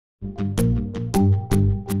How's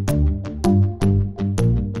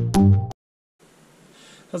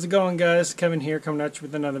it going, guys? Kevin here, coming at you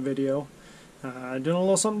with another video. Doing a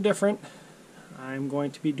little something different. I'm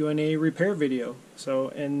going to be doing a repair video. So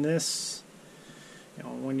in this,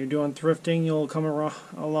 when you're doing thrifting, you'll come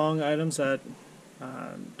along items that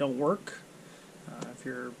don't work. If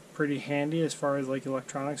you're pretty handy as far as like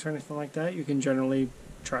electronics or anything like that, you can generally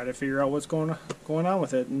try to figure out what's going on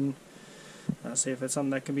with it and see if it's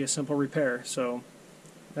something that can be a simple repair. So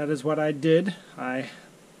that is what I did. I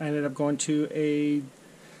ended up going to a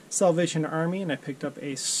Salvation Army and I picked up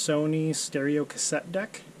a Sony stereo cassette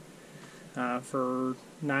deck for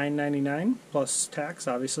 $9.99 plus tax,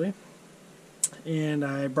 obviously. And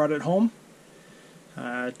I brought it home,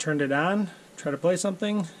 turned it on, tried to play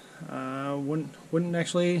something, wouldn't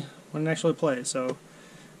actually play. So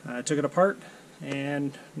I took it apart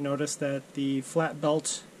and noticed that the flat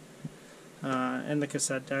belt in the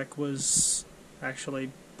cassette deck was actually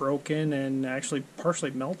broken and actually partially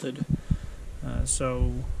melted.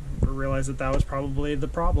 So I realized that was probably the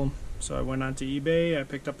problem. So I went onto eBay, I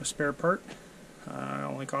picked up a spare part. It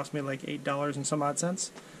only cost me like $8 and some odd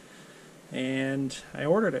cents. And I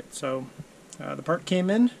ordered it. So the part came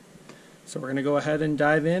in. So we're going to go ahead and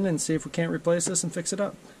dive in and see if we can't replace this and fix it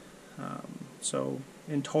up. So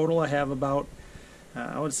in total I have about,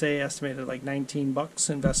 I would say estimated like 19 bucks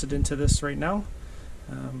invested into this right now.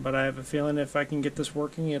 But I have a feeling if I can get this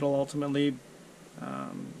working, it'll ultimately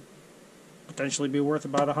potentially be worth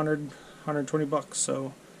about 120 bucks.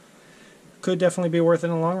 So could definitely be worth it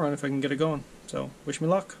in the long run if I can get it going. So wish me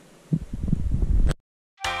luck.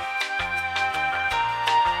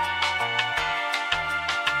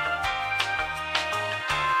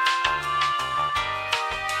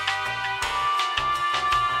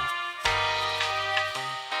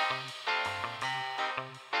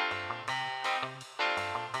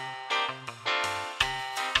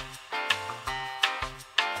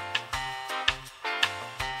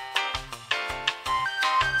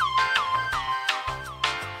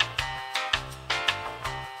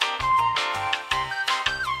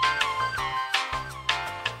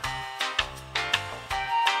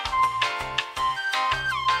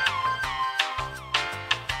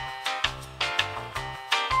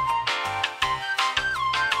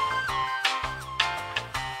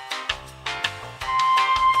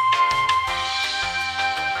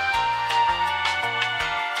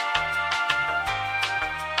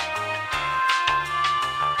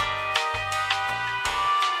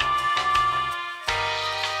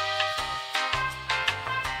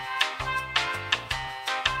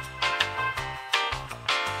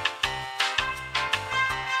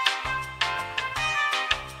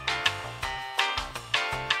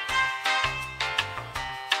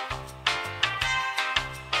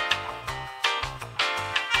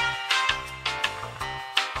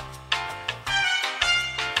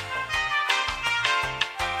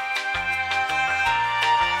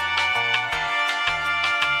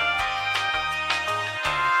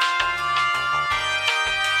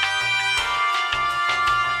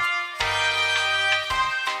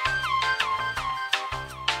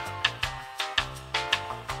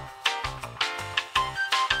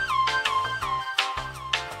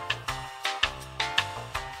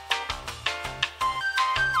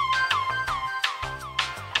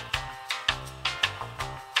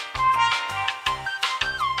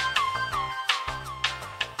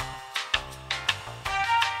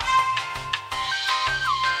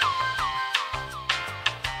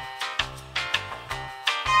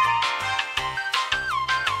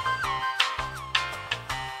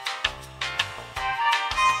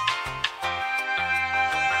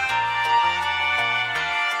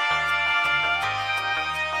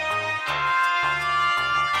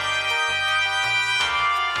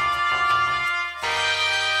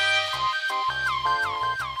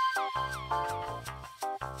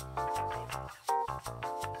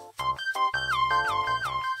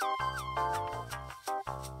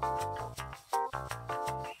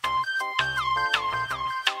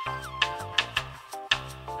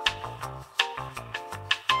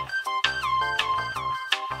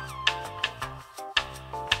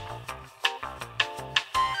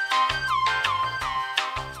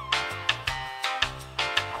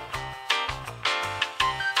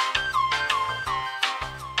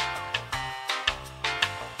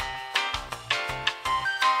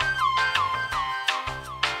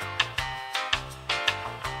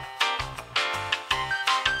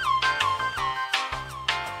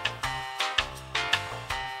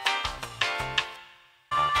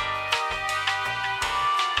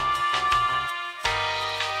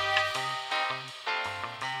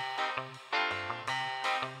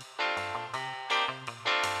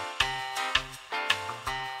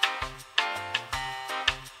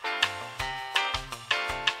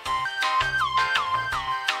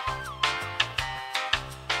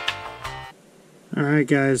 Alright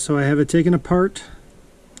guys, so I have it taken apart.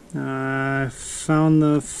 I found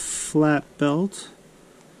the flat belt.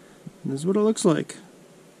 This is what it looks like.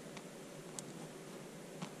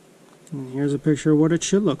 And here's a picture of what it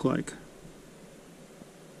should look like.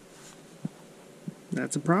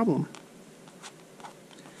 That's a problem.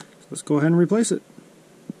 So let's go ahead and replace it.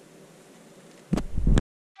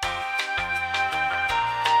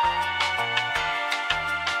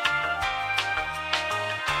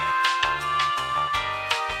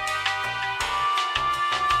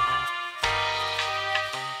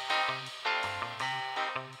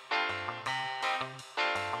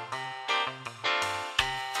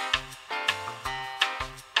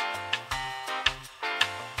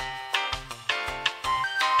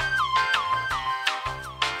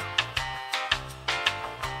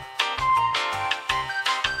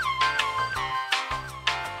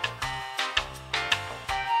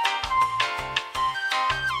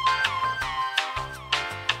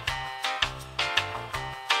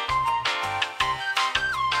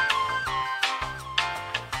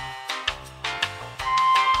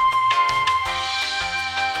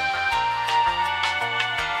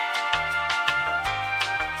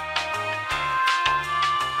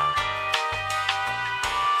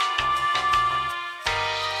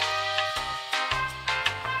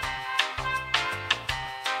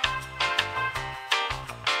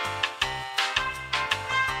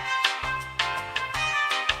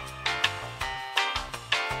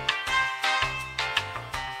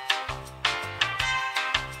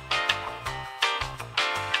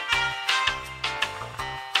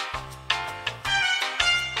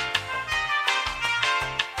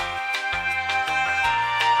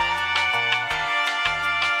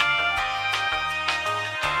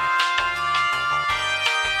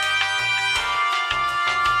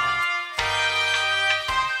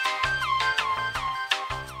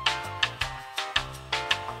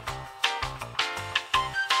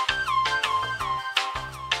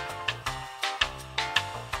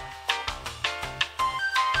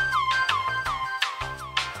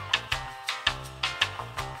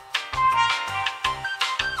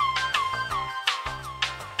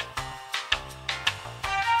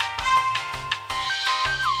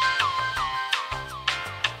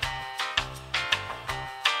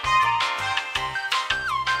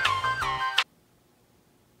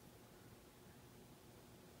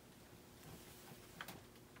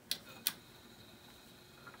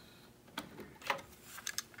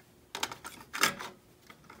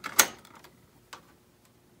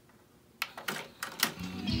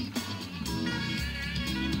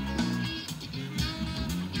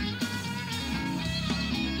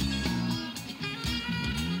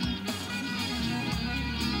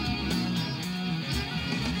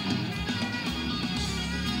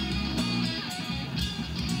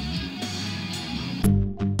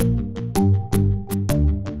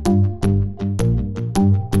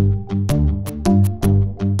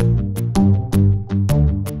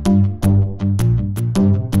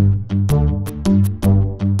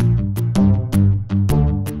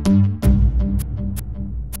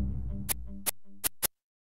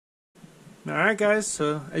 Alright guys,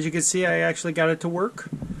 so as you can see I actually got it to work.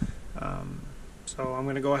 So I'm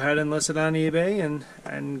going to go ahead and list it on eBay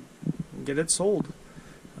and get it sold.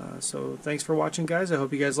 So thanks for watching guys. I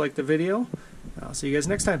hope you guys liked the video. I'll see you guys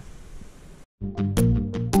next time.